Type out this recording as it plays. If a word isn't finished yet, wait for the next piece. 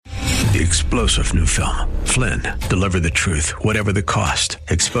the explosive new film, Flynn, Deliver the Truth, Whatever the Cost,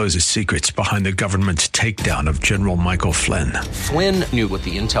 exposes secrets behind the government's takedown of General Michael Flynn. Flynn knew what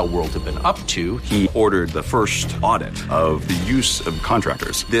the intel world had been up to. He ordered the first audit of the use of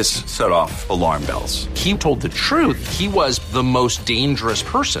contractors. This set off alarm bells. He told the truth. He was the most dangerous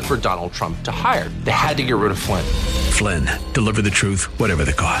person for Donald Trump to hire. They had to get rid of Flynn. Flynn, Deliver the Truth, Whatever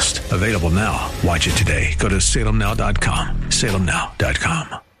the Cost. Available now. Watch it today. Go to salemnow.com.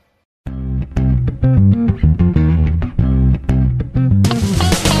 salemnow.com.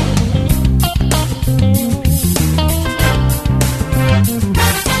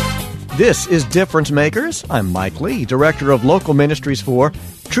 This is Difference Makers. I'm Mike Lee, Director of Local Ministries for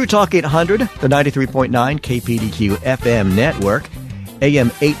True Talk 800, the 93.9 KPDQ FM network, AM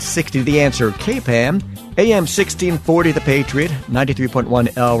 860 The Answer KPAM, AM 1640 The Patriot,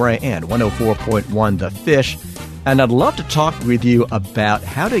 93.1 El Rey, and 104.1 The Fish. And I'd love to talk with you about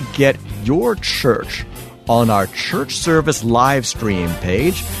how to get your church on our church service live stream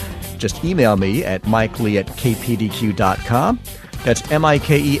page. Just email me at mikelee@kpdq.com. That's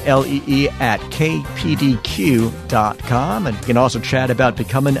MikeLee at kpdq.com. And you can also chat about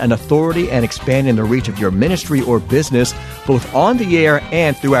becoming an authority and expanding the reach of your ministry or business, both on the air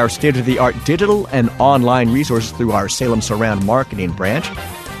and through our state-of-the-art digital and online resources through our Salem Surround Marketing branch.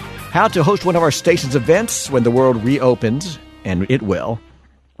 How to host one of our station's events when the world reopens, and it will,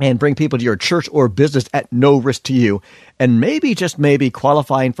 and bring people to your church or business at no risk to you, and maybe, just maybe,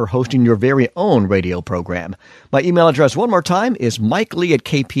 qualifying for hosting your very own radio program. My email address, one more time, is mikelee at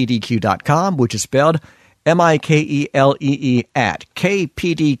kpdq.com, which is spelled Mikelee at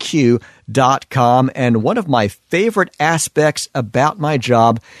kpdq.com. And one of my favorite aspects about my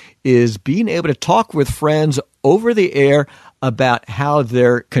job is being able to talk with friends over the air about how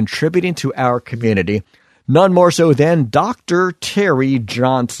they're contributing to our community. None more so than Dr. Terry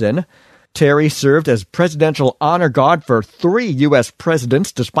Johnsson. Terry served as Presidential Honor Guard for 3 U.S.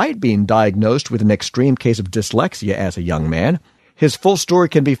 presidents, despite being diagnosed with an extreme case of dyslexia as a young man. His full story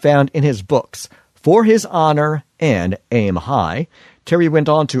can be found in his books, For His Honor and Aim High. Terry went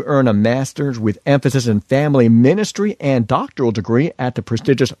on to earn a master's with emphasis in family ministry and doctoral degree at the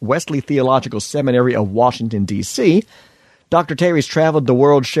prestigious Wesley Theological Seminary of Washington, D.C. Dr. Terry's traveled the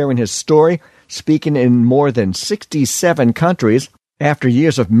world sharing his story, speaking in more than 67 countries. After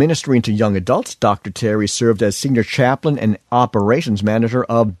years of ministering to young adults, Dr. Terry served as senior chaplain and operations manager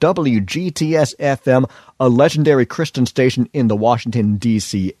of WGTS-FM, a legendary Christian station in the Washington,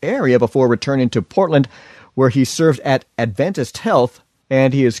 D.C. area, before returning to Portland, where he served at Adventist Health,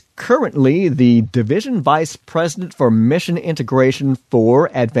 and he is currently the Division Vice President for Mission Integration for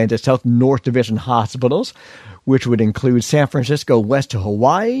Adventist Health North Division Hospitals, which would include San Francisco west to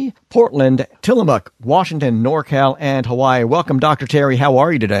Hawaii, Portland, Tillamook, Washington, NorCal, and Hawaii. Welcome, Dr. Terry. How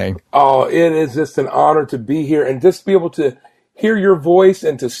are you today? Oh, it is just an honor to be here and just be able to hear your voice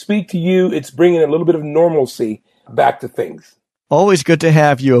and to speak to you. It's bringing a little bit of normalcy back to things. Always good to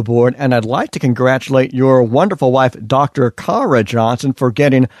have you aboard, and I'd like to congratulate your wonderful wife, Dr. Cara Johnsson, for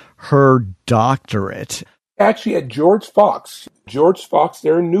getting her doctorate. Actually, at George Fox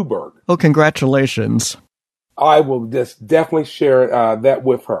there in Newburgh. Oh, congratulations. I will just definitely share that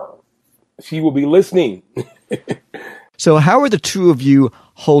with her. She will be listening. So how are the two of you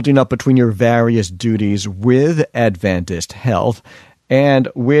holding up between your various duties with Adventist Health and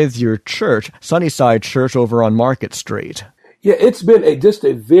with your church, Sunnyside Church over on Market Street? Yeah, it's been just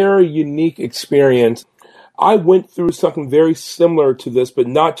a very unique experience. I went through something very similar to this, but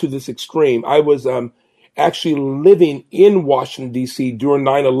not to this extreme. I was actually living in Washington, D.C. during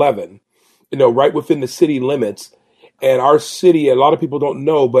 9/11. Right within the city limits. And our city, a lot of people don't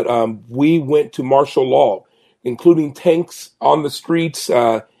know, but we went to martial law, including tanks on the streets,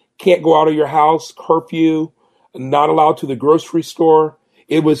 can't go out of your house, curfew, not allowed to the grocery store.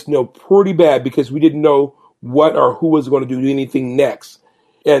 It was pretty bad because we didn't know what or who was going to do anything next.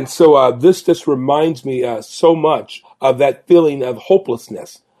 And so this just reminds me so much of that feeling of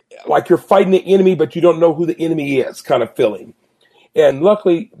hopelessness, like you're fighting the enemy, but you don't know who the enemy is kind of feeling. And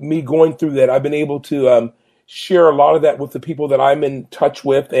luckily, me going through that, I've been able to share a lot of that with the people that I'm in touch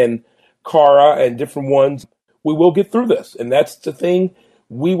with, and Cara and different ones. We will get through this. And that's the thing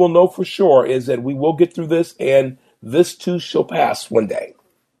we will know for sure, is that we will get through this, and this too shall pass one day.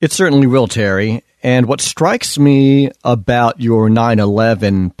 It certainly will, Terry. And what strikes me about your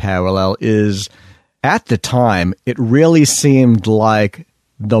 9/11 parallel is, at the time, it really seemed like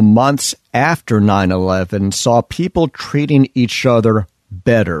the months after 9/11 saw people treating each other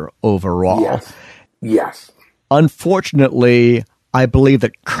better overall. Yes. Unfortunately, I believe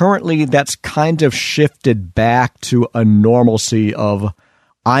that currently that's kind of shifted back to a normalcy of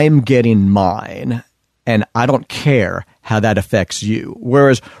I'm getting mine, and I don't care how that affects you.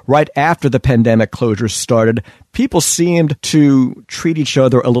 Whereas right after the pandemic closures started, people seemed to treat each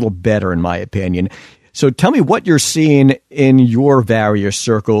other a little better, in my opinion. So tell me what you're seeing in your various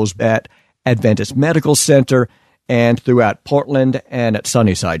circles at Adventist Medical Center and throughout Portland and at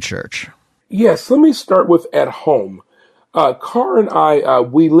Sunnyside Church. Yes, let me start with at home. Carr and I,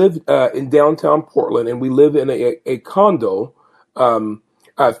 we live in downtown Portland, and we live in a condo, 4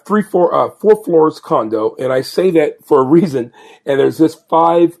 floors condo, and I say that for a reason. And there's just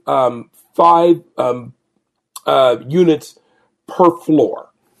five units per floor.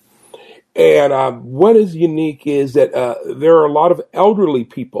 And what is unique is that there are a lot of elderly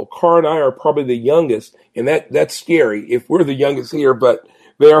people. Carr and I are probably the youngest, and that's scary if we're the youngest here, but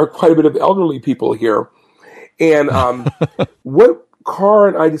there are quite a bit of elderly people here. And what Carr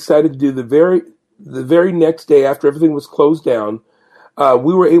and I decided to do the very next day after everything was closed down,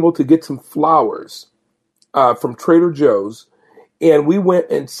 we were able to get some flowers from Trader Joe's, and we went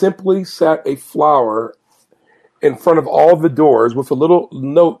and simply sat a flower in front of all the doors with a little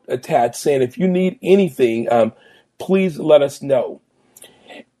note attached saying, if you need anything, please let us know.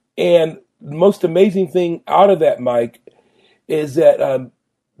 And the most amazing thing out of that, Mike, is that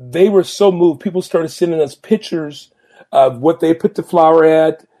they were so moved. People started sending us pictures of what they put the flower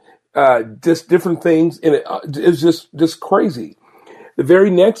at, just different things. And it was just crazy. The very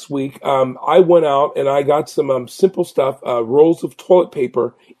next week, I went out and I got some simple stuff, rolls of toilet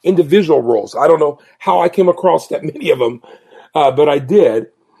paper, individual rolls. I don't know how I came across that many of them, but I did.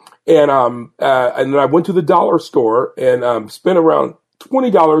 And then I went to the dollar store and spent around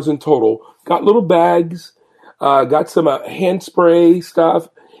 $20 in total. Got little bags, got some hand spray stuff,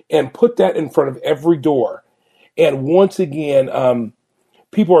 and put that in front of every door. And once again,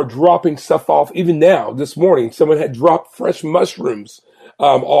 people are dropping stuff off. Even now, this morning, someone had dropped fresh mushrooms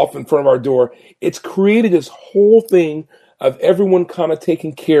off in front of our door. It's created this whole thing of everyone kind of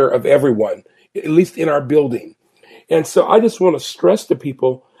taking care of everyone, at least in our building. And so I just want to stress to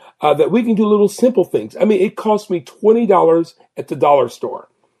people that we can do little simple things. I mean, it cost me $20 at the dollar store.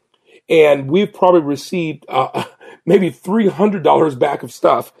 And we've probably received maybe $300 back of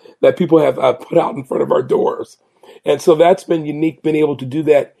stuff that people have put out in front of our doors. And so that's been unique, being able to do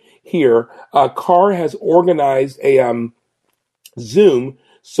that here. Carr has organized a Zoom.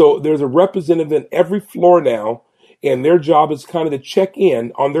 So there's a representative in every floor now, and their job is kind of to check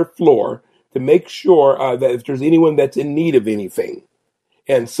in on their floor to make sure that if there's anyone that's in need of anything.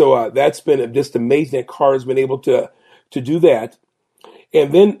 And so that's been just amazing that Carr has been able to do that.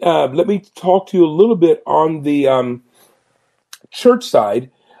 And then let me talk to you a little bit on the church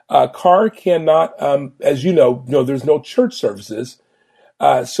side. Carr cannot, as you know, there's no church services.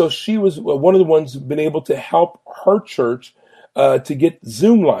 So she was one of the ones who've been able to help her church to get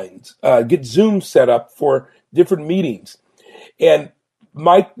Zoom lines, get Zoom set up for different meetings. And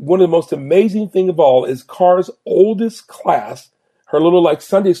Mike, one of the most amazing thing of all is Carr's oldest class, her little like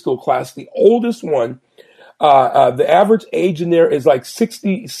Sunday school class, the oldest one. The average age in there is like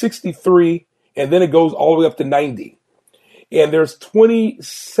 60, 63, and then it goes all the way up to 90. And there's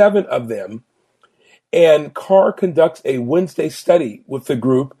 27 of them. And Carr conducts a Wednesday study with the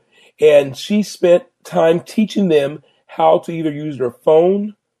group, and she spent time teaching them how to either use their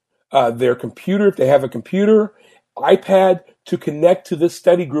phone, their computer, if they have a computer, iPad, to connect to this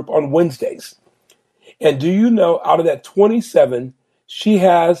study group on Wednesdays. And do you know, out of that 27, she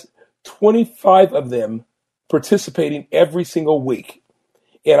has 25 of them participating every single week.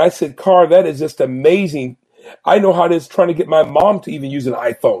 And I said, Carr, that is just amazing. I know how it is trying to get my mom to even use an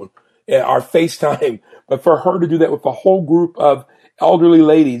iPhone or FaceTime, but for her to do that with a whole group of elderly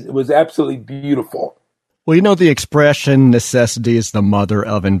ladies, it was absolutely beautiful. Well, you know the expression, necessity is the mother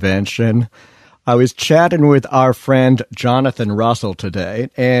of invention. I was chatting with our friend Jonathan Russell today,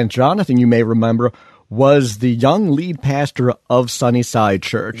 and Jonathan, you may remember, was the young lead pastor of Sunnyside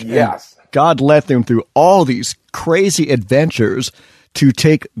Church. Yes. And God led them through all these crazy adventures to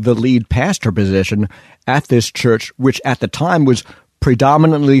take the lead pastor position at this church, which at the time was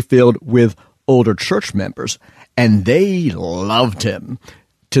predominantly filled with older church members. And they loved him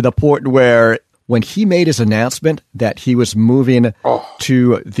to the point where when he made his announcement that he was moving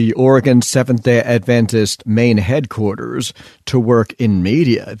to the Oregon Seventh-day Adventist main headquarters to work in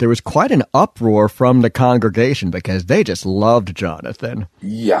media, there was quite an uproar from the congregation because they just loved Jonathan.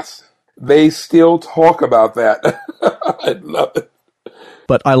 Yes. They still talk about that. I love it.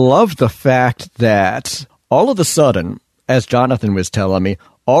 But I love the fact that all of a sudden, as Jonathan was telling me,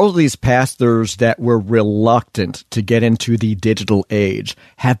 all of these pastors that were reluctant to get into the digital age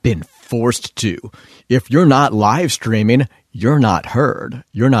have been forced to. If you're not live streaming, you're not heard.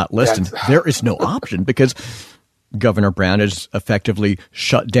 You're not listened. There is no option because Governor Brown has effectively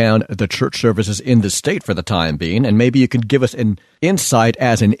shut down the church services in the state for the time being. And maybe you could give us an insight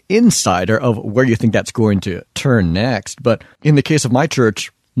as an insider of where you think that's going to turn next. But in the case of my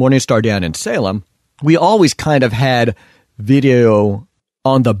church, Morning Star down in Salem, we always kind of had video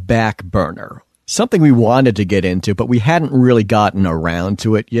on the back burner. Something we wanted to get into, but we hadn't really gotten around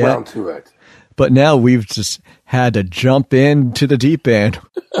to it yet. But now we've just had to jump into the deep end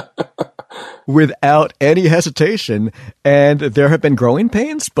without any hesitation. And there have been growing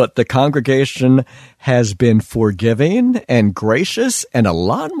pains, but the congregation has been forgiving and gracious, and a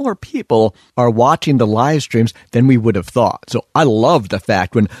lot more people are watching the live streams than we would have thought. So I love the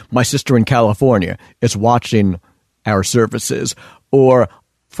fact when my sister in California is watching our services, or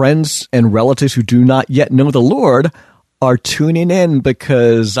friends and relatives who do not yet know the Lord are tuning in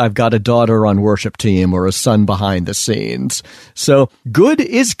because I've got a daughter on worship team or a son behind the scenes. So good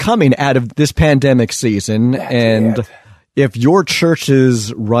is coming out of this pandemic season. And if your church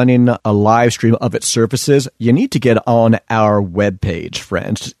is running a live stream of its services, you need to get on our webpage,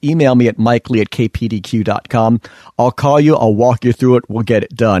 friends. Just email me at mikely@kpdq.com. I'll call you. I'll walk you through it. We'll get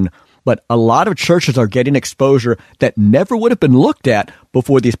it done. But a lot of churches are getting exposure that never would have been looked at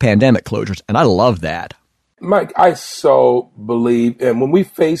before these pandemic closures. And I love that. Mike, I so believe, and when we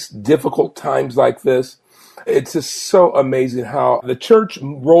face difficult times like this, it's just so amazing how the church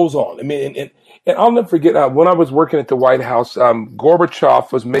rolls on. I mean, and I'll never forget when I was working at the White House,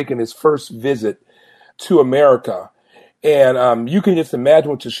 Gorbachev was making his first visit to America. And you can just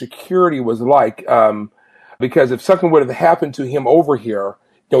imagine what the security was like, because if something would have happened to him over here,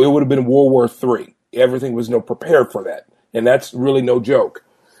 it would have been World War III. Everything was prepared for that. And that's really no joke.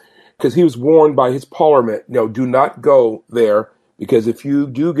 Because he was warned by his parliament, do not go there, because if you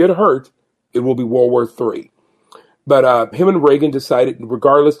do get hurt, it will be World War III. But him and Reagan decided,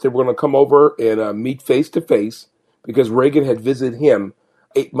 regardless, they were going to come over and meet face to face, because Reagan had visited him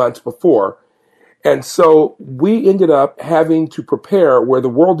 8 months before. And so we ended up having to prepare where the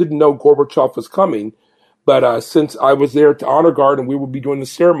world didn't know Gorbachev was coming. But since I was there to honor guard and we would be doing the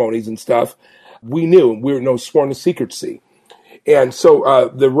ceremonies and stuff, we knew we were sworn to secrecy. And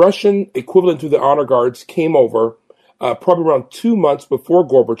so the Russian equivalent to the honor guards came over probably around 2 months before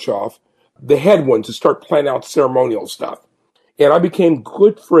Gorbachev, the head one, to start planning out ceremonial stuff. And I became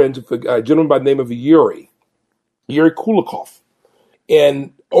good friends with a gentleman by the name of Yuri Kulikov.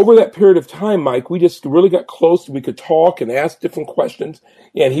 And over that period of time, Mike, we just really got close. We could talk and ask different questions.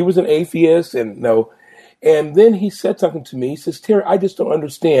 And he was an atheist, and then he said something to me. He says, "Terry, I just don't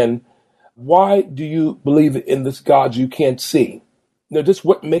understand. Why do you believe in this God you can't see? Just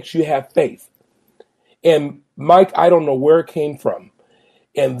what makes you have faith?" And Mike, I don't know where it came from.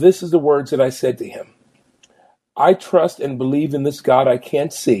 And this is the words that I said to him. I trust and believe in this God I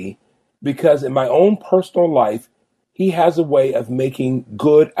can't see because in my own personal life, he has a way of making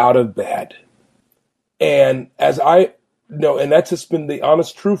good out of bad. And as I know, and that's just been the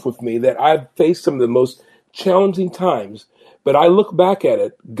honest truth with me, that I've faced some of the most challenging times. But I look back at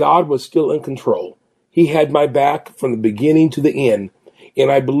it, God was still in control. He had my back from the beginning to the end.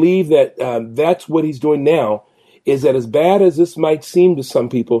 And I believe that that's what he's doing now, is that as bad as this might seem to some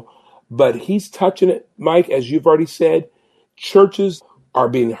people, but he's touching it, Mike, as you've already said, churches are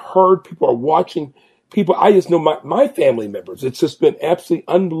being heard. People are watching. People, I just know my family members. It's just been absolutely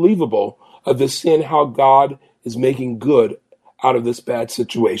unbelievable of this seeing how God is making good out of this bad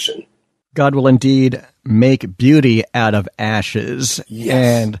situation. God will indeed make beauty out of ashes. Yes.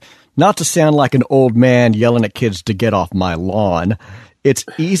 And not to sound like an old man yelling at kids to get off my lawn, it's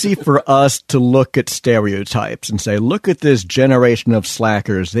easy for us to look at stereotypes and say, look at this generation of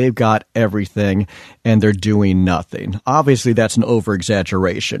slackers. They've got everything and they're doing nothing. Obviously, that's an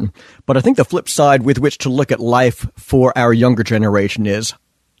over-exaggeration. But I think the flip side with which to look at life for our younger generation is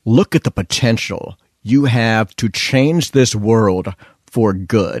look at the potential you have to change this world for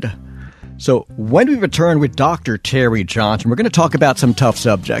good. So when we return with Dr. Terry Johnsson, we're going to talk about some tough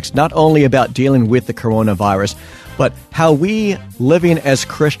subjects, not only about dealing with the coronavirus, but how we, living as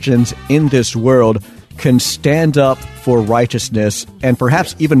Christians in this world, can stand up for righteousness and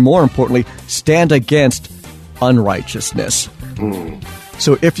perhaps even more importantly, stand against unrighteousness.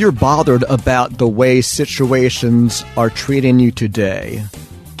 So if you're bothered about the way situations are treating you today,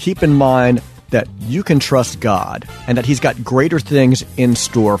 keep in mind that you can trust God and that he's got greater things in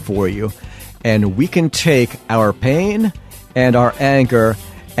store for you. And we can take our pain and our anger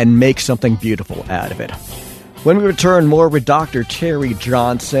and make something beautiful out of it. When we return, more with Dr. Terry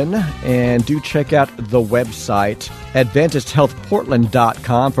Johnsson, and do check out the website,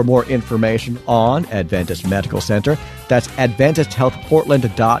 AdventistHealthPortland.com, for more information on Adventist Medical Center. That's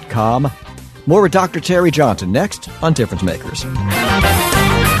AdventistHealthPortland.com. More with Dr. Terry Johnsson next on Difference Makers.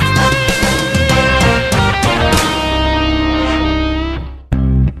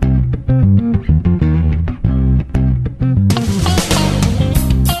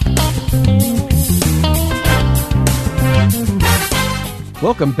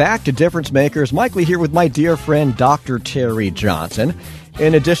 Welcome back to Difference Makers. Mike Lee here with my dear friend, Dr. Terry Johnsson.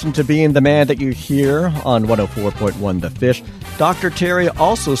 In addition to being the man that you hear on 104.1 The Fish, Dr. Terry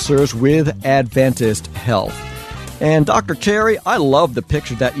also serves with Adventist Health. And Dr. Terry, I love the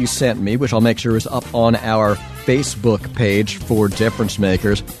picture that you sent me, which I'll make sure is up on our Facebook page for Difference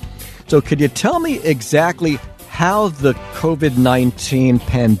Makers. So could you tell me exactly how the COVID-19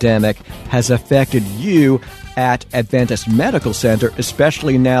 pandemic has affected you at Adventist Medical Center,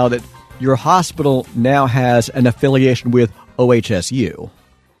 especially now that your hospital now has an affiliation with OHSU?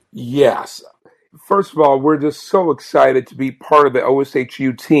 Yes. First of all, we're just so excited to be part of the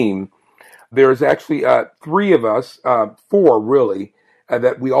OSHU team. There's actually three of us, four really,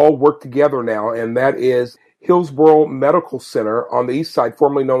 that we all work together now, and that is Hillsborough Medical Center on the east side,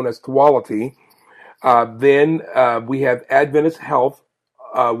 formerly known as Tualatin. Then we have Adventist Health,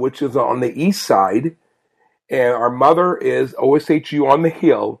 which is on the east side. And our mother is OSHU on the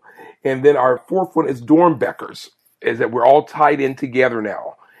hill. And then our fourth one is Dornbeckers, is that we're all tied in together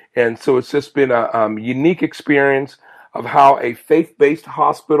now. And so it's just been a unique experience of how a faith-based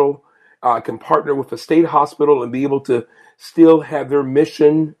hospital can partner with a state hospital and be able to still have their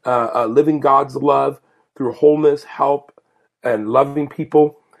mission, living God's love through wholeness, help, and loving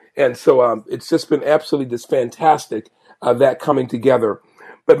people. And so it's just been absolutely just fantastic, that coming together.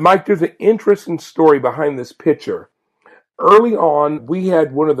 But Mike, there's an interesting story behind this picture. Early on, we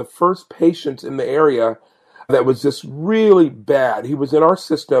had one of the first patients in the area that was just really bad. He was in our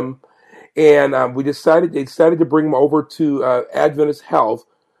system, and they decided to bring him over to Adventist Health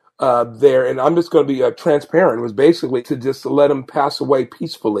there. And I'm just going to be transparent. It was basically to just let him pass away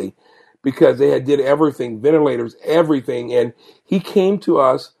peacefully because they had did everything, ventilators, everything. And he came to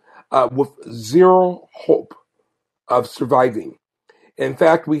us with zero hope of surviving. In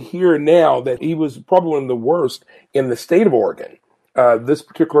fact, we hear now that he was probably one of the worst in the state of Oregon, this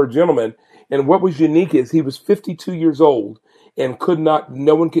particular gentleman. And what was unique is he was 52 years old and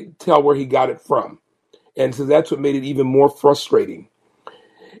no one could tell where he got it from. And so that's what made it even more frustrating.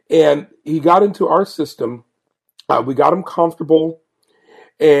 And he got into our system. We got him comfortable.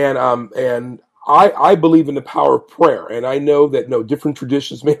 And I believe in the power of prayer. And I know that different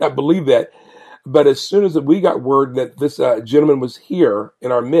traditions may not believe that. But as soon as we got word that this gentleman was here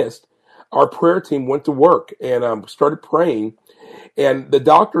in our midst, our prayer team went to work and started praying. And the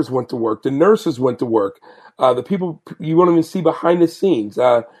doctors went to work. The nurses went to work. The people you won't even see behind the scenes,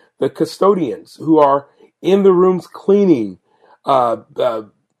 the custodians who are in the rooms cleaning.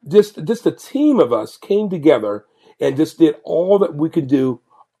 Just a team of us came together and just did all that we could do,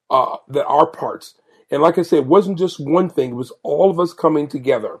 our parts. And like I said, it wasn't just one thing. It was all of us coming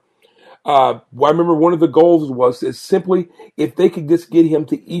together. I remember one of the goals is simply if they could just get him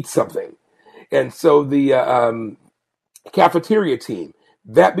to eat something. And so the cafeteria team,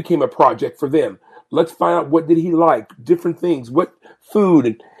 that became a project for them. Let's find out what did he like, different things, what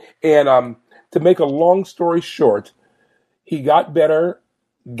food. And to make a long story short, he got better,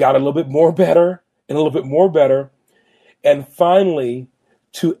 got a little bit more better, and a little bit more better. And finally,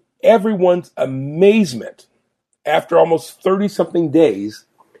 to everyone's amazement, after almost 30-something days,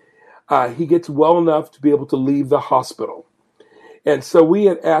 he gets well enough to be able to leave the hospital. And so we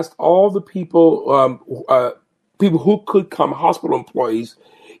had asked all the people who could come, hospital employees,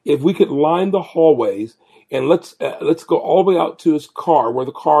 if we could line the hallways and let's go all the way out to his car where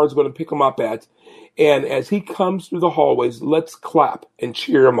the car is going to pick him up at. And as he comes through the hallways, let's clap and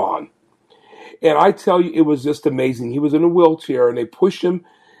cheer him on. And I tell you, it was just amazing. He was in a wheelchair and they pushed him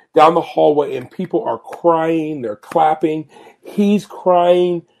down the hallway and people are crying, they're clapping. He's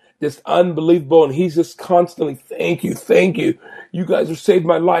crying. Just unbelievable. And he's just constantly, thank you, thank you. You guys have saved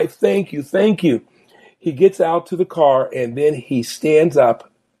my life. Thank you, thank you. He gets out to the car and then he stands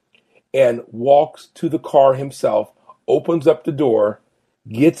up and walks to the car himself, opens up the door,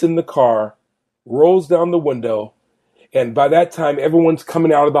 gets in the car, rolls down the window. And by that time, everyone's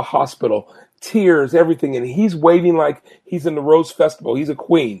coming out of the hospital, tears, everything. And he's waving like he's in the Rose Festival. He's a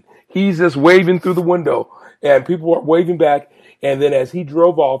queen. He's just waving through the window and people are waving back. And then as he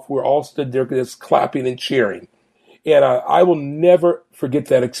drove off, we're all stood there just clapping and cheering. And I will never forget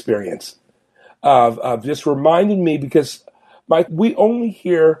that experience. of just reminding me, because Mike, we only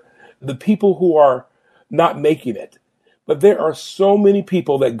hear the people who are not making it, but there are so many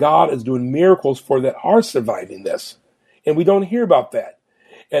people that God is doing miracles for that are surviving this, and we don't hear about that.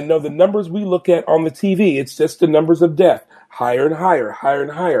 And no, the numbers we look at on the TV, it's just the numbers of death, higher and higher, higher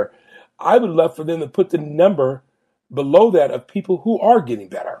and higher. I would love for them to put the number below that of people who are getting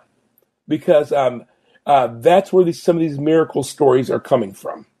better, because that's where some of these miracle stories are coming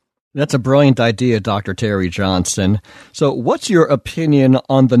from. That's a brilliant idea, Dr. Terry Johnsson. So what's your opinion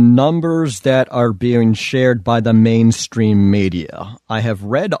on the numbers that are being shared by the mainstream media? I have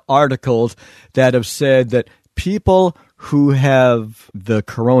read articles that have said that people who have the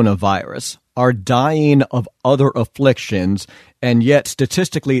coronavirus are dying of other afflictions, and yet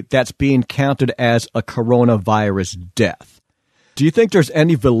statistically that's being counted as a coronavirus death. Do you think there's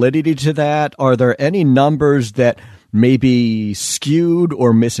any validity to that? Are there any numbers that may be skewed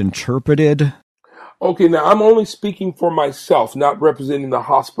or misinterpreted? Okay, now I'm only speaking for myself, not representing the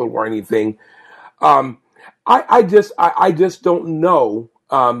hospital or anything. I just don't know.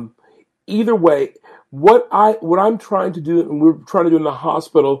 Either way, what I'm trying to do, and we're trying to do in the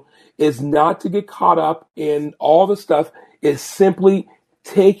hospital, is not to get caught up in all the stuff. Is simply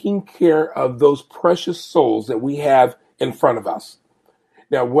taking care of those precious souls that we have in front of us.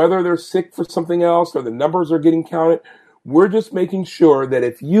 Now, whether they're sick for something else or the numbers are getting counted, we're just making sure that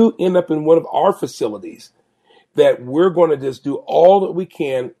if you end up in one of our facilities, that we're going to just do all that we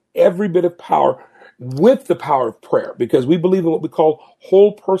can, every bit of power, with the power of prayer, because we believe in what we call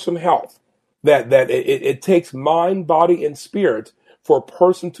whole person health, that it takes mind, body, and spirit for a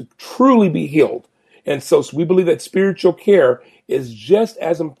person to truly be healed. And so we believe that spiritual care is just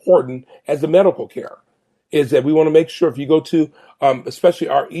as important as the medical care. Is that we want to make sure, if you go to, especially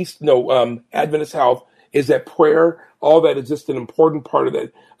our Adventist Health, is that prayer, all that is just an important part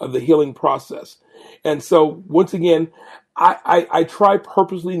of the healing process. And so once again, I try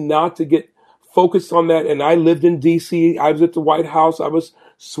purposely not to get focused on that. And I lived in DC. I was at the White House. I was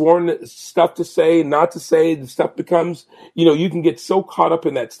sworn stuff to say, not to say. The stuff becomes, you can get so caught up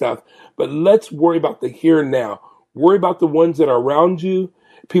in that stuff. But let's worry about the here and now. Worry about the ones that are around you,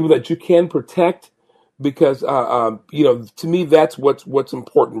 people that you can protect. Because, to me, that's what's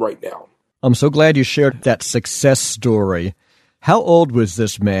important right now. I'm so glad you shared that success story. How old was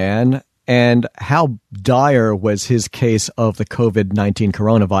this man, and how dire was his case of the COVID-19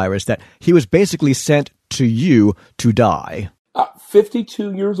 coronavirus that he was basically sent to you to die?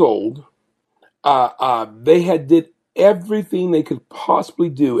 52 years old. They did everything they could possibly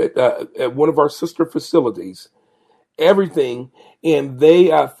do at one of our sister facilities. Everything, and they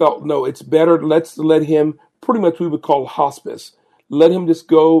felt, no, it's better, let's let him, pretty much we would call hospice, let him just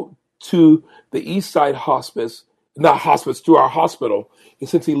go to the East Side hospice, not hospice, to our hospital, and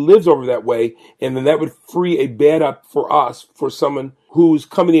since he lives over that way, and then that would free a bed up for us, for someone who's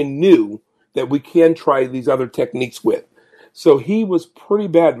coming in new, that we can try these other techniques with. So he was pretty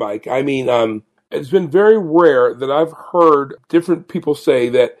bad, Mike. I mean, it's been very rare that I've heard different people say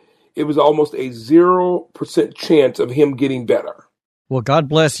that it was almost a 0% chance of him getting better. Well, God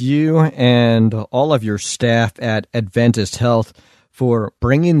bless you and all of your staff at Adventist Health for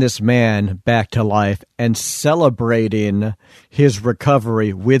bringing this man back to life and celebrating his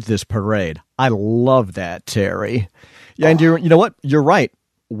recovery with this parade. I love that, Terry. Yeah, and you know what? You're right.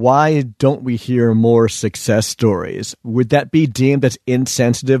 Why don't we hear more success stories? Would that be deemed as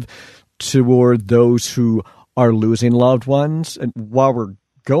insensitive toward those who are losing loved ones? And while we're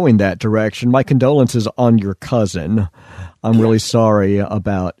going that direction, my condolences on your cousin. I'm really sorry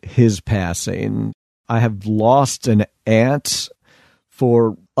about his passing. I have lost an aunt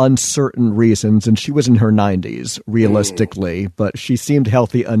for uncertain reasons, and she was in her 90s, realistically, but she seemed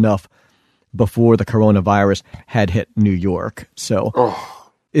healthy enough before the coronavirus had hit New York. So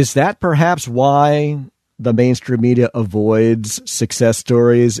is that perhaps why the mainstream media avoids success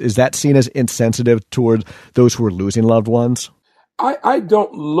stories? Is that seen as insensitive toward those who are losing loved ones? I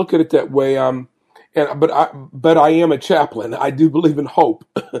don't look at it that way. But I am a chaplain. I do believe in hope.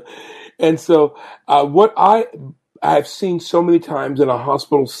 And so what I've seen so many times in a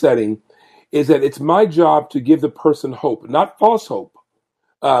hospital setting is that it's my job to give the person hope, not false hope,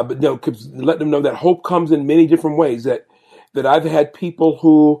 but let them know that hope comes in many different ways. That I've had people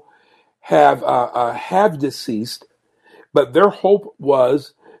who have deceased, but their hope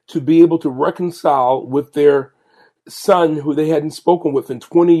was to be able to reconcile with their son who they hadn't spoken with in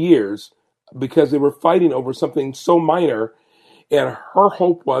 20 years because they were fighting over something so minor. And her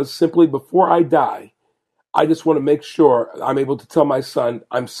hope was simply, before I die, I just want to make sure I'm able to tell my son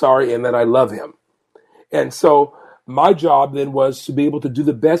I'm sorry and that I love him. And so my job then was to be able to do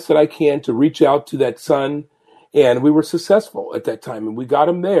the best that I can to reach out to that son. And we were successful at that time, and we got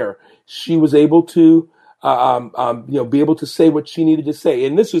him there. She was able to, be able to say what she needed to say.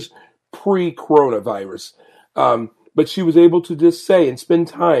 And this is pre-coronavirus. But she was able to just say and spend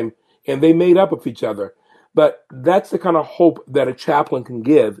time, and they made up with each other. But that's the kind of hope that a chaplain can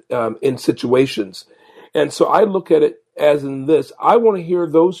give in situations. And so I look at it as in this: I want to hear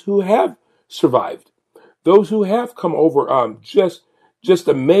those who have survived, those who have come over just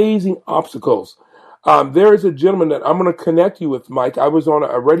amazing obstacles. There is a gentleman that I'm going to connect you with, Mike. I was on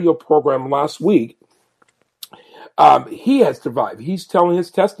a radio program last week. He has survived. He's telling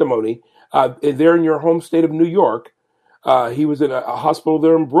his testimony there in your home state of New York. He was in a hospital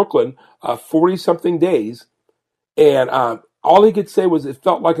there in Brooklyn, 40-something days. And all he could say was it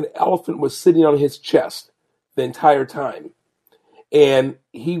felt like an elephant was sitting on his chest the entire time. And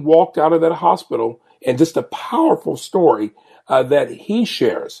he walked out of that hospital, and just a powerful story that he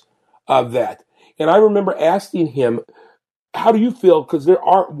shares of that. And I remember asking him, how do you feel? Because there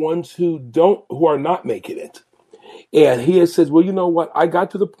are ones who are not making it. And he has said, well, you know what? I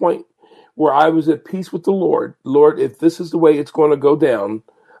got to the point where I was at peace with the Lord. Lord, if this is the way it's going to go down,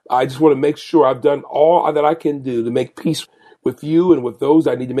 I just want to make sure I've done all that I can do to make peace with you and with those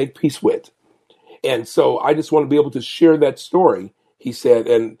I need to make peace with. And so I just want to be able to share that story, he said,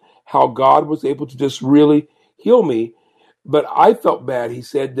 and how God was able to just really heal me. But I felt bad, he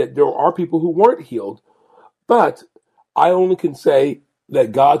said, that there are people who weren't healed. But I only can say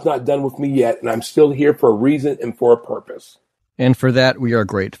that God's not done with me yet, and I'm still here for a reason and for a purpose. And for that, we are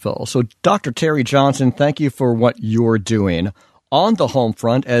grateful. So, Dr. Terry Johnsson, thank you for what you're doing on the home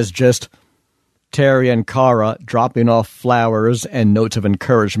front as just Terry and Cara dropping off flowers and notes of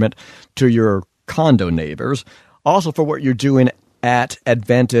encouragement to your condo neighbors. Also for what you're doing at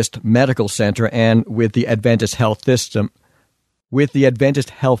Adventist Medical Center and with the Adventist Health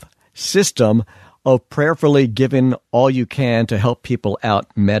System, of prayerfully giving all you can to help people out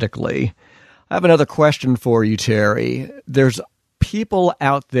medically. I have another question for you, Terry. There's people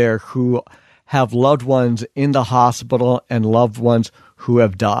out there who have loved ones in the hospital and loved ones who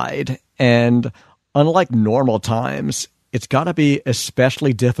have died. And unlike normal times, it's got to be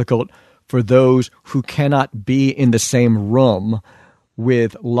especially difficult for those who cannot be in the same room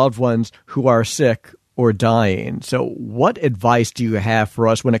with loved ones who are sick or dying. So what advice do you have for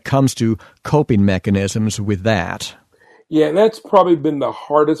us when it comes to coping mechanisms with that? Yeah, and that's probably been the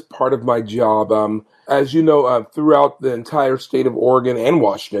hardest part of my job. As you know, throughout the entire state of Oregon and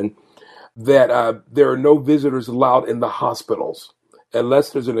Washington, that there are no visitors allowed in the hospitals unless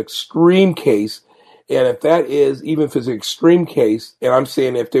there's an extreme case. And if that is, even if it's an extreme case, and I'm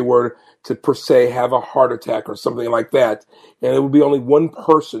saying if they were to per se have a heart attack or something like that, and it would be only one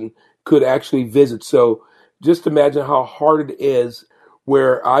person could actually visit. So just imagine how hard it is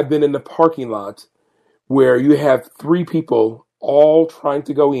where I've been in the parking lot where you have three people all trying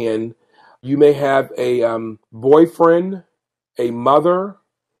to go in. You may have a boyfriend, a mother,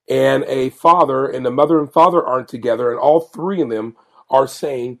 and a father, and the mother and father aren't together, and all three of them are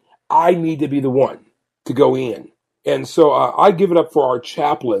saying, I need to be the one to go in. And so I give it up for our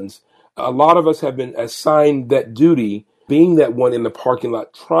chaplains. A lot of us have been assigned that duty, being that one in the parking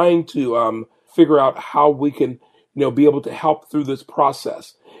lot, trying to figure out how we can, be able to help through this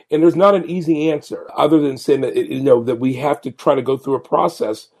process. And there's not an easy answer other than saying that, that we have to try to go through a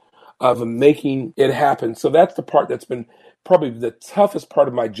process of making it happen. So that's the part that's been probably the toughest part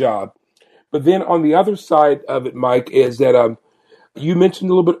of my job. But then on the other side of it, Mike, is that you mentioned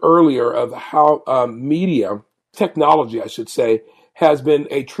a little bit earlier of how media, technology, I should say, has been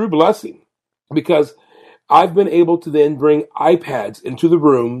a true blessing, because I've been able to then bring iPads into the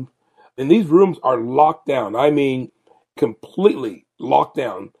room, and these rooms are locked down. I mean, completely locked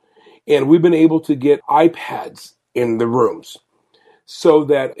down. And we've been able to get iPads in the rooms so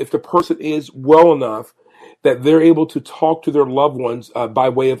that if the person is well enough, that they're able to talk to their loved ones by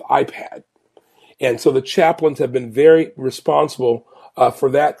way of iPad. And so the chaplains have been very responsible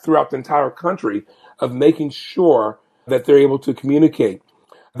for that throughout the entire country, of making sure that they're able to communicate.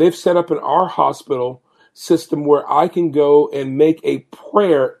 They've set up in our hospital system where I can go and make a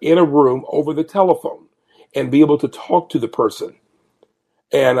prayer in a room over the telephone and be able to talk to the person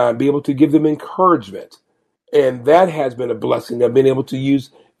and be able to give them encouragement. And that has been a blessing. I've been able to use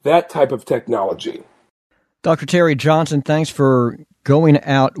that type of technology. Dr. Terry Johnsson, thanks for going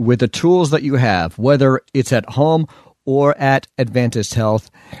out with the tools that you have, whether it's at home or at Adventist Health,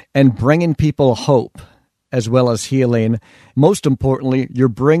 and bringing people hope as well as healing. Most importantly, you're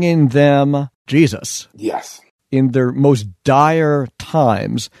bringing them Jesus. Yes. In their most dire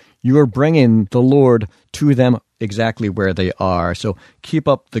times, you are bringing the Lord to them exactly where they are. So keep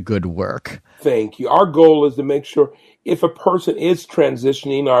up the good work. Thank you. Our goal is to make sure if a person is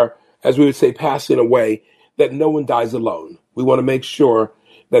transitioning or, as we would say, passing away, that no one dies alone. We want to make sure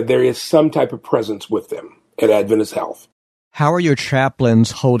that there is some type of presence with them at Adventist Health. How are your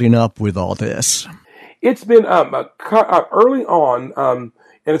chaplains holding up with all this? It's been early on, and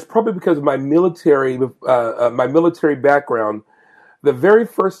it's probably because of my military background. The very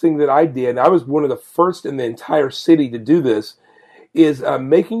first thing that I did, I was one of the first in the entire city to do this, is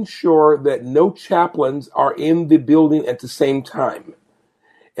making sure that no chaplains are in the building at the same time.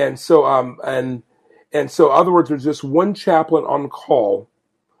 And so, in other words, there's just one chaplain on call,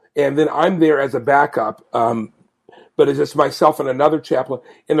 and then I'm there as a backup. But it's just myself and another chaplain.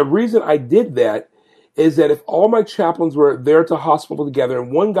 And the reason I did that is that if all my chaplains were there at the hospital together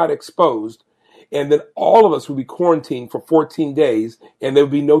and one got exposed, and then all of us would be quarantined for 14 days, and there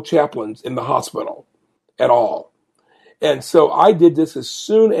would be no chaplains in the hospital at all. And so I did this as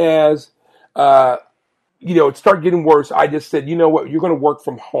soon as, it started getting worse. I just said, you know what, you're going to work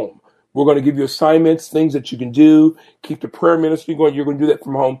from home. We're going to give you assignments, things that you can do, keep the prayer ministry going. You're going to do that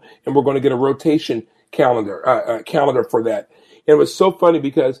from home, and we're going to get a rotation calendar for that. And it was so funny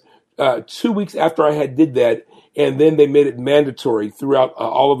because 2 weeks after I had did that, and then they made it mandatory throughout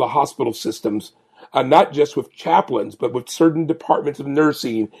all of the hospital systems, not just with chaplains, but with certain departments of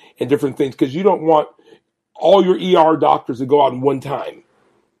nursing and different things, because you don't want all your ER doctors to go out in one time.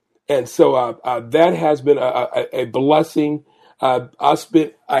 And so that has been a blessing, us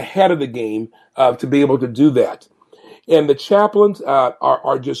being ahead of the game to be able to do that. And the chaplains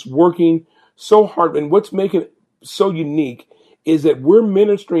are just working so hard. And what's making it so unique is that we're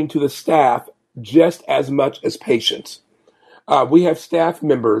ministering to the staff just as much as patients. We have staff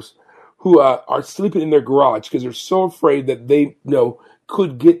members who are sleeping in their garage because they're so afraid that they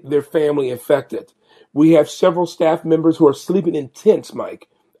could get their family infected. We have several staff members who are sleeping in tents, Mike,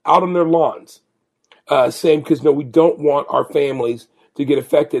 out on their lawns, saying because we don't want our families to get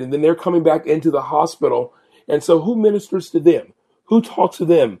affected. And then they're coming back into the hospital. And so who ministers to them? Who talks to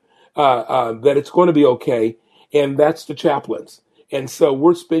them that it's going to be okay? And that's the chaplains. And so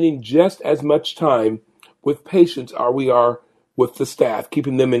we're spending just as much time with patients as we are with the staff,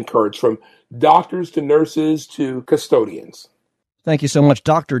 keeping them encouraged, from doctors to nurses to custodians. Thank you so much,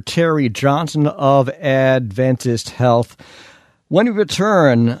 Dr. Terry Johnsson of Adventist Health. When we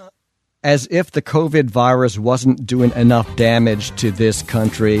return, as if the COVID virus wasn't doing enough damage to this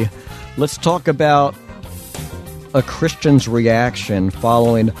country, let's talk about a Christian's reaction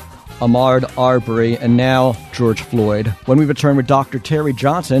following Ahmaud Arbery and now George Floyd. When we return with Dr. Terry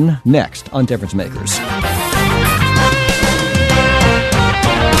Johnsson, next on Difference Makers.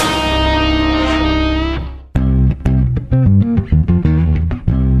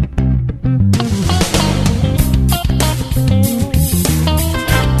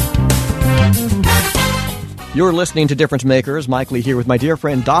 You're listening to Difference Makers. Mike Lee here with my dear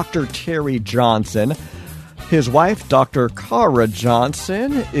friend, Dr. Terry Johnsson. His wife, Dr. Cara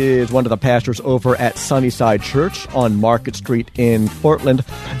Johnsson, is one of the pastors over at Sunnyside Church on Market Street in Portland.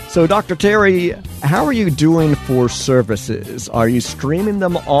 So, Dr. Terry, how are you doing for services? Are you streaming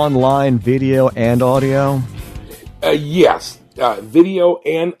them online, video and audio? Yes, video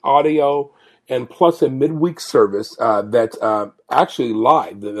and audio, and plus a midweek service that's actually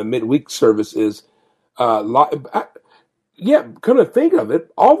live. The midweek service is live. Come to think of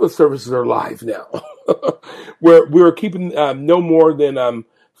it, all the services are live now. We're keeping no more than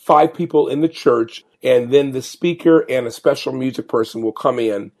 5 people in the church, and then the speaker and a special music person will come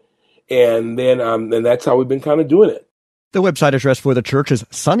in, and then that's how we've been kind of doing it. The website address for the church is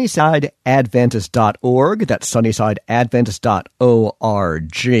sunnysideadventist.org. That's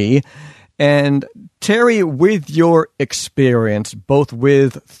sunnysideadventist.org. And Terry, with your experience, both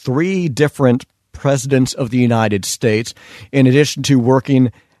with 3 different presidents of the United States, in addition to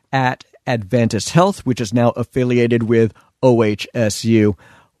working at Adventist Health, which is now affiliated with OHSU,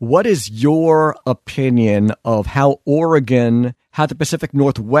 what is your opinion of how Oregon, how the Pacific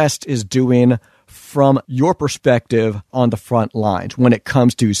Northwest is doing from your perspective on the front lines when it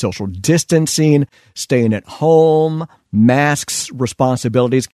comes to social distancing, staying at home, masks,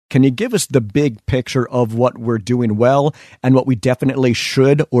 responsibilities? Can you give us the big picture of what we're doing well and what we definitely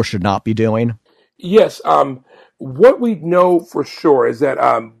should or should not be doing? Yes. What we know for sure is that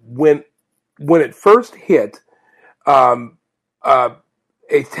when it first hit, a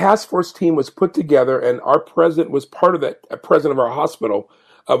task force team was put together, and our president was part of that. President of our hospital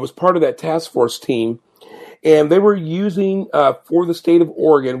was part of that task force team, and they were using for the state of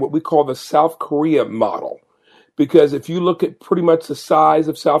Oregon what we call the South Korea model. Because if you look at pretty much the size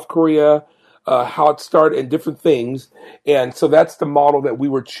of South Korea, how it started and different things. And so that's the model that we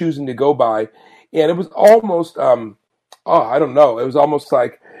were choosing to go by. And it was almost, I don't know, it was almost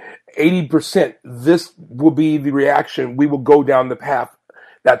like 80%. This will be the reaction. We will go down the path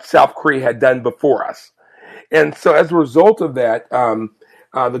that South Korea had done before us. And so as a result of that,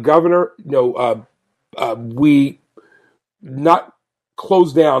 the governor, we not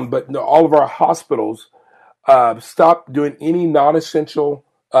closed down, but all of our hospitals stopped doing any non-essential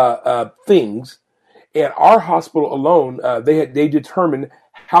things. And our hospital alone, they determined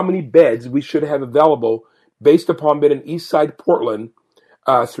how many beds we should have available based upon being in East Side Portland.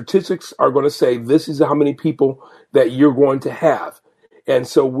 Statistics are going to say this is how many people that you're going to have. And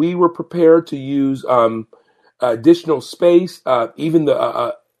so we were prepared to use additional space. Even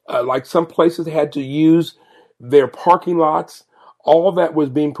like some places had to use their parking lots. All of that was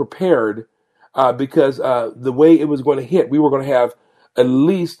being prepared because the way it was going to hit, we were going to have at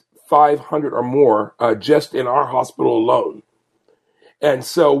least 500 or more just in our hospital alone. And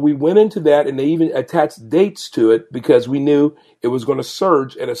so we went into that, and they even attached dates to it because we knew it was going to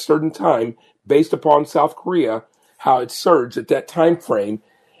surge at a certain time based upon South Korea, how it surged at that time frame.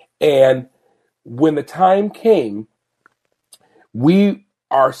 And when the time came, we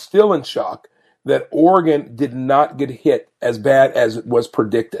are still in shock that Oregon did not get hit as bad as it was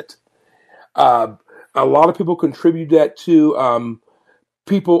predicted. A lot of people contribute that to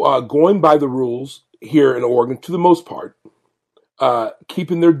people going by the rules here in Oregon, to the most part,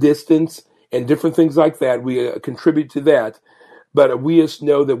 keeping their distance and different things like that. We contribute to that. But we just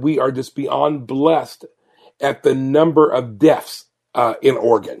know that we are just beyond blessed at the number of deaths in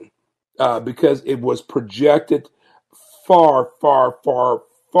Oregon because it was projected far, far, far,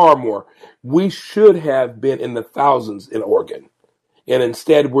 far more. We should have been in the thousands in Oregon, and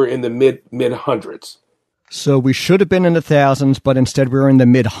instead we're in the mid hundreds. So we should have been in the thousands, but instead we're in the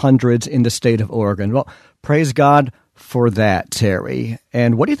mid hundreds in the state of Oregon. Well, praise God for that, Terry.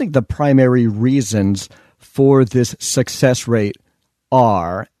 And what do you think the primary reasons for this success rate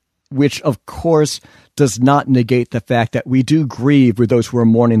are, which of course does not negate the fact that we do grieve with those who are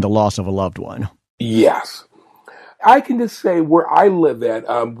mourning the loss of a loved one? Yes. I can just say where I live at,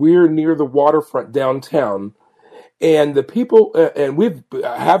 we're near the waterfront downtown, and the people, and we've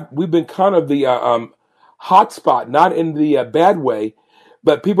been kind of the hot spot, not in the bad way,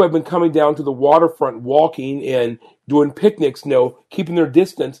 but people have been coming down to the waterfront, walking and doing picnics, keeping their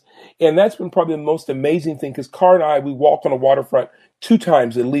distance. And that's been probably the most amazing thing, because Car and I, we walk on the waterfront 2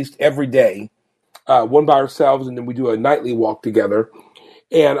 times at least every day, one by ourselves, and then we do a nightly walk together.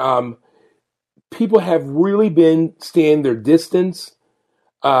 And people have really been staying their distance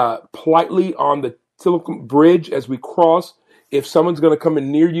politely on the Silicon Bridge as we cross. If someone's going to come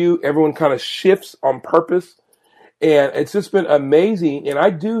in near you, everyone kind of shifts on purpose. And it's just been amazing. And I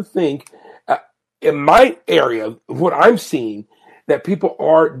do think in my area, what I'm seeing, that people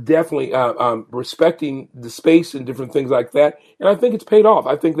are definitely respecting the space and different things like that. And I think it's paid off.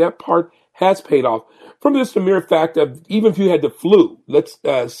 I think that part has paid off. From just the mere fact of, even if you had the flu,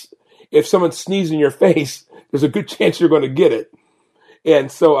 if someone sneezes in your face, there's a good chance you're going to get it.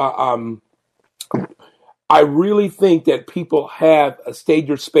 And so I really think that people have stayed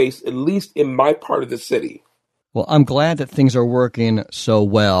their space, at least in my part of the city. Well, I'm glad that things are working so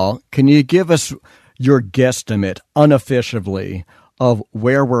well. Can you give us your guesstimate, unofficially, of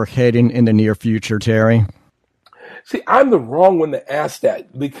where we're heading in the near future, Terry? See, I'm the wrong one to ask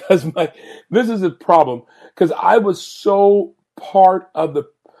that, because this is a problem, because I was so part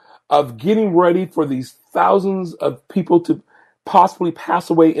of getting ready for these thousands of people to possibly pass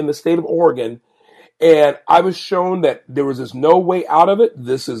away in the state of Oregon. And I was shown that there was just no way out of it.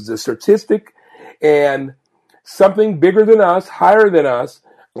 This is the statistic, and something bigger than us, higher than us,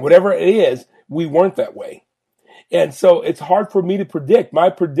 whatever it is, we weren't that way. And so it's hard for me to predict. My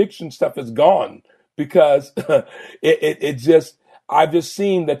prediction stuff is gone, because I've just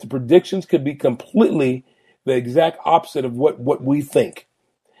seen that the predictions could be completely the exact opposite of what we think.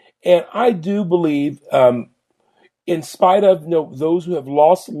 And I do believe, in spite of those who have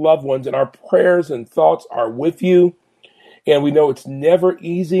lost loved ones, and our prayers and thoughts are with you, and we know it's never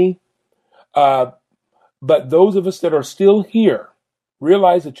easy, but those of us that are still here,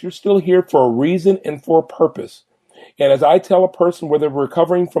 realize that you're still here for a reason and for a purpose. And as I tell a person, whether we're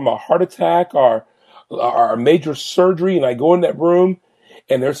recovering from a heart attack or a major surgery, and I go in that room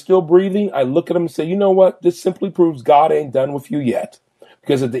and they're still breathing, I look at them and say, you know what? This simply proves God ain't done with you yet.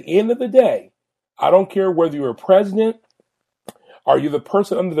 Because at the end of the day, I don't care whether you're a president or you're the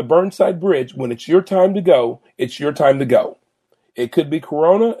person under the Burnside Bridge. When it's your time to go, it's your time to go. It could be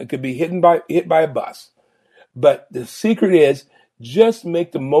corona. It could be hit by a bus. But the secret is, Just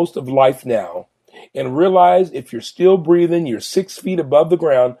make the most of life now and realize if you're still breathing, you're 6 feet above the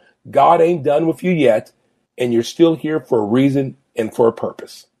ground, God ain't done with you yet, and you're still here for a reason and for a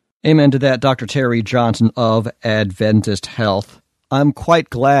purpose. Amen to that, Dr. Terry Johnsson of Adventist Health. I'm quite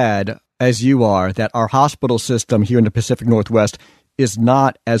glad, as you are, that our hospital system here in the Pacific Northwest is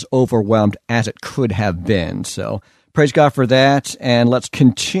not as overwhelmed as it could have been. So praise God for that, and let's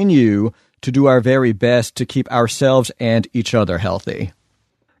continue to do our very best to keep ourselves and each other healthy.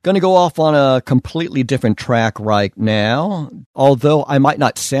 Going to go off on a completely different track right now. Although I might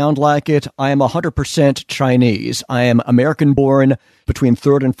not sound like it, I am 100% Chinese. I am American-born between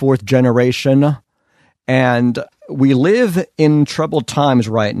third and fourth generation, and we live in troubled times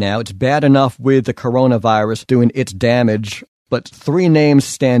right now. It's bad enough with the coronavirus doing its damage, but 3 names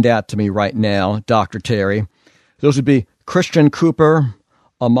stand out to me right now, Dr. Terry. Those would be Christian Cooper,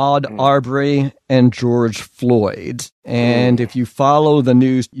 Ahmaud Arbery, and George Floyd. And if you follow the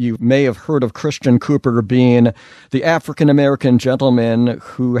news, you may have heard of Christian Cooper being the African-American gentleman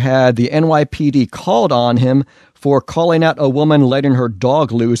who had the NYPD called on him for calling out a woman letting her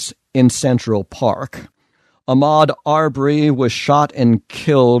dog loose in Central Park. Ahmaud Arbery was shot and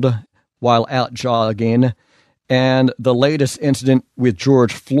killed while out jogging. And the latest incident with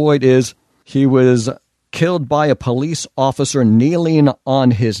George Floyd is he was killed by a police officer kneeling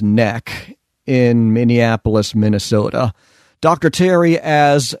on his neck in Minneapolis, Minnesota. Dr. Terry,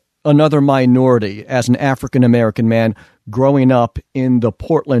 as another minority, as an African-American man growing up in the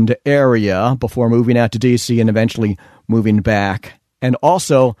Portland area before moving out to D.C. and eventually moving back, and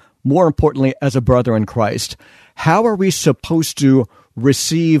also, more importantly, as a brother in Christ, how are we supposed to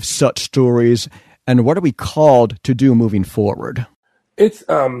receive such stories, and what are we called to do moving forward?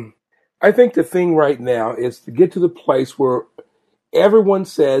 I think the thing right now is to get to the place where everyone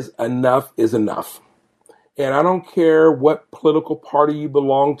says enough is enough. And I don't care what political party you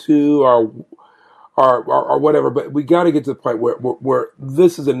belong to or whatever, but we got to get to the point where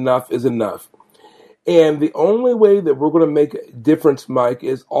this is enough is enough. And the only way that we're going to make a difference, Mike,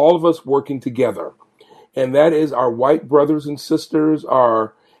 is all of us working together. And that is our white brothers and sisters,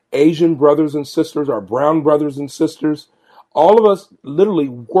 our Asian brothers and sisters, our brown brothers and sisters, all of us literally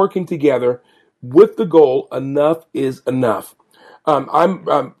working together with the goal, enough is enough.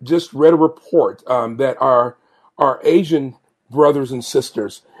 I'm just read a report that our Asian brothers and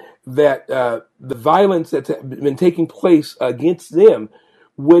sisters, that the violence that's been taking place against them,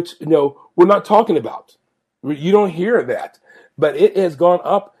 which, we're not talking about. You don't hear that. But it has gone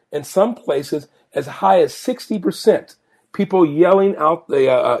up in some places as high as 60%. People yelling out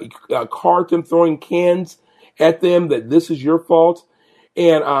the cart and throwing cans at them that this is your fault.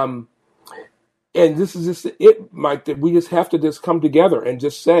 And this is just it, Mike, that we just have to just come together and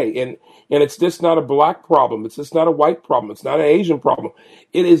just say, and it's just not a black problem. It's just not a white problem. It's not an Asian problem.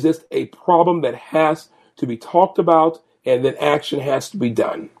 It is just a problem that has to be talked about, and then action has to be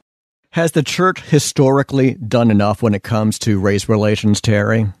done. Has the church historically done enough when it comes to race relations,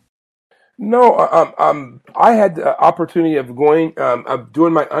 Terry? No, I had the opportunity of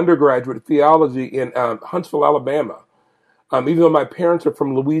doing my undergraduate theology in Huntsville, Alabama. Even though my parents are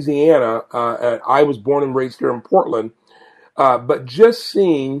from Louisiana, and I was born and raised here in Portland, but just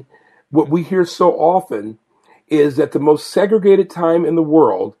seeing what we hear so often is that the most segregated time in the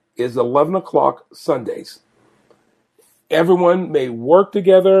world is 11 o'clock Sundays. Everyone may work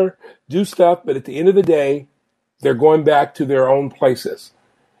together, do stuff, but at the end of the day, they're going back to their own places.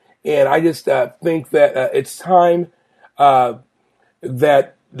 And I just think that it's time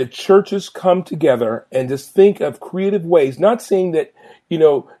that the churches come together and just think of creative ways, not saying that,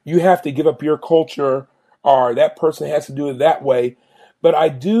 you have to give up your culture or that person has to do it that way. But I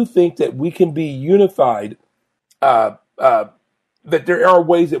do think that we can be unified, that there are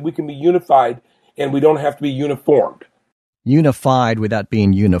ways that we can be unified and we don't have to be uniformed. Unified without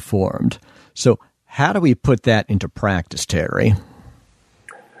being uniformed. So how do we put that into practice, Terry?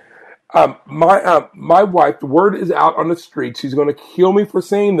 My wife, the word is out on the street. She's going to kill me for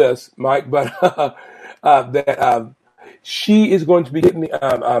saying this, Mike, but that she is going to be getting.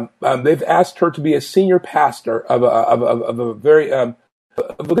 They've asked her to be a senior pastor of a very of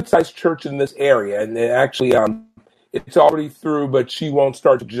a good-sized church in this area, and actually, it's already through, but she won't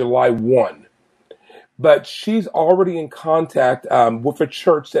start July 1. But she's already in contact with a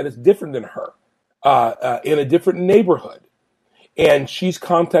church that is different than her, in a different neighborhood. And she's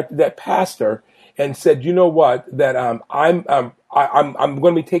contacted that pastor and said, you know what, that I'm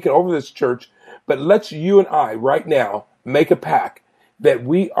going to be taking over this church, but let's you and I right now make a pact that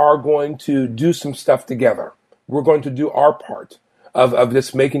we are going to do some stuff together. We're going to do our part of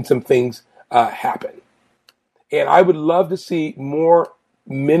just making some things happen. And I would love to see more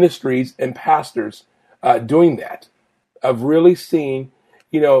ministries and pastors doing that, of really seeing,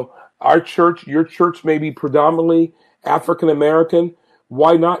 our church, your church may be predominantly African American.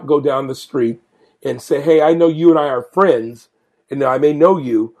 Why not go down the street and say, hey, I know you and I are friends, and I may know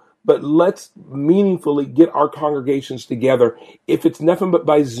you, but let's meaningfully get our congregations together. If it's nothing but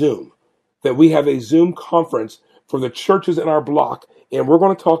by Zoom, that we have a Zoom conference for the churches in our block, and we're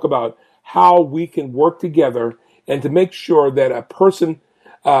going to talk about how we can work together and to make sure that a person,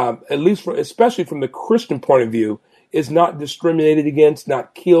 at least especially from the Christian point of view, is not discriminated against,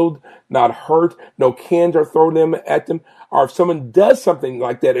 not killed, not hurt, no cans are thrown at them. Or if someone does something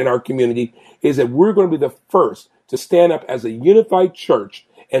like that in our community, is that we're going to be the first to stand up as a unified church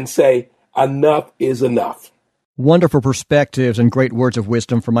and say, enough is enough. Wonderful perspectives and great words of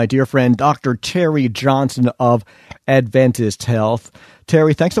wisdom from my dear friend, Dr. Terry Johnsson of Adventist Health.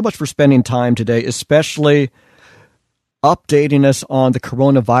 Terry, thanks so much for spending time today, especially updating us on the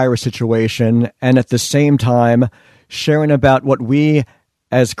coronavirus situation and at the same time sharing about what we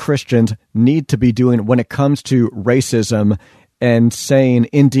as Christians need to be doing when it comes to racism and saying,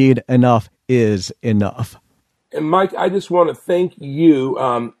 indeed, enough is enough. And Mike, I just want to thank you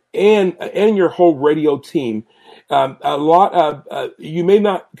and your whole radio team. You may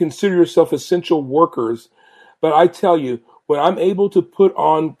not consider yourself essential workers, but I tell you, when I'm able to put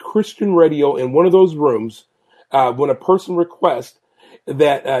on Christian radio in one of those rooms, when a person requests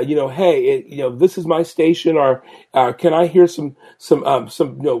that, hey, this is my station, or can I hear some,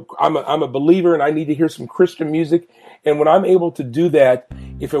 I'm a believer and I need to hear some Christian music. And when I'm able to do that,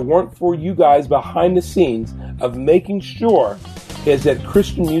 if it weren't for you guys behind the scenes of making sure is that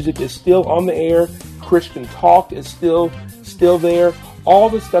Christian music is still on the air, Christian talk is still there, all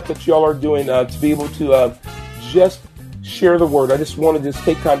the stuff that y'all are doing to be able to just share the word. I just want to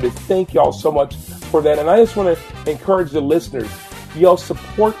take time to thank y'all so much for that. And I just want to encourage the listeners, y'all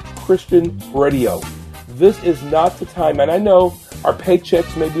support Christian radio. This is not the time, and I know our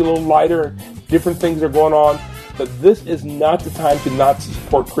paychecks may be a little lighter, different things are going on, but this is not the time to not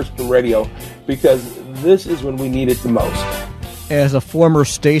support Christian radio, because this is when we need it the most. As a former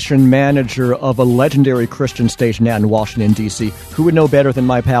station manager of a legendary Christian station out in Washington, D.C., who would know better than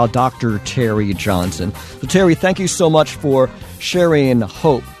my pal, Dr. Terry Johnsson. So, Terry, thank you so much for sharing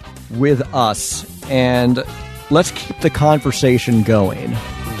hope with us, and let's keep the conversation going.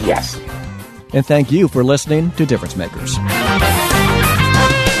 Yes. And thank you for listening to Difference Makers.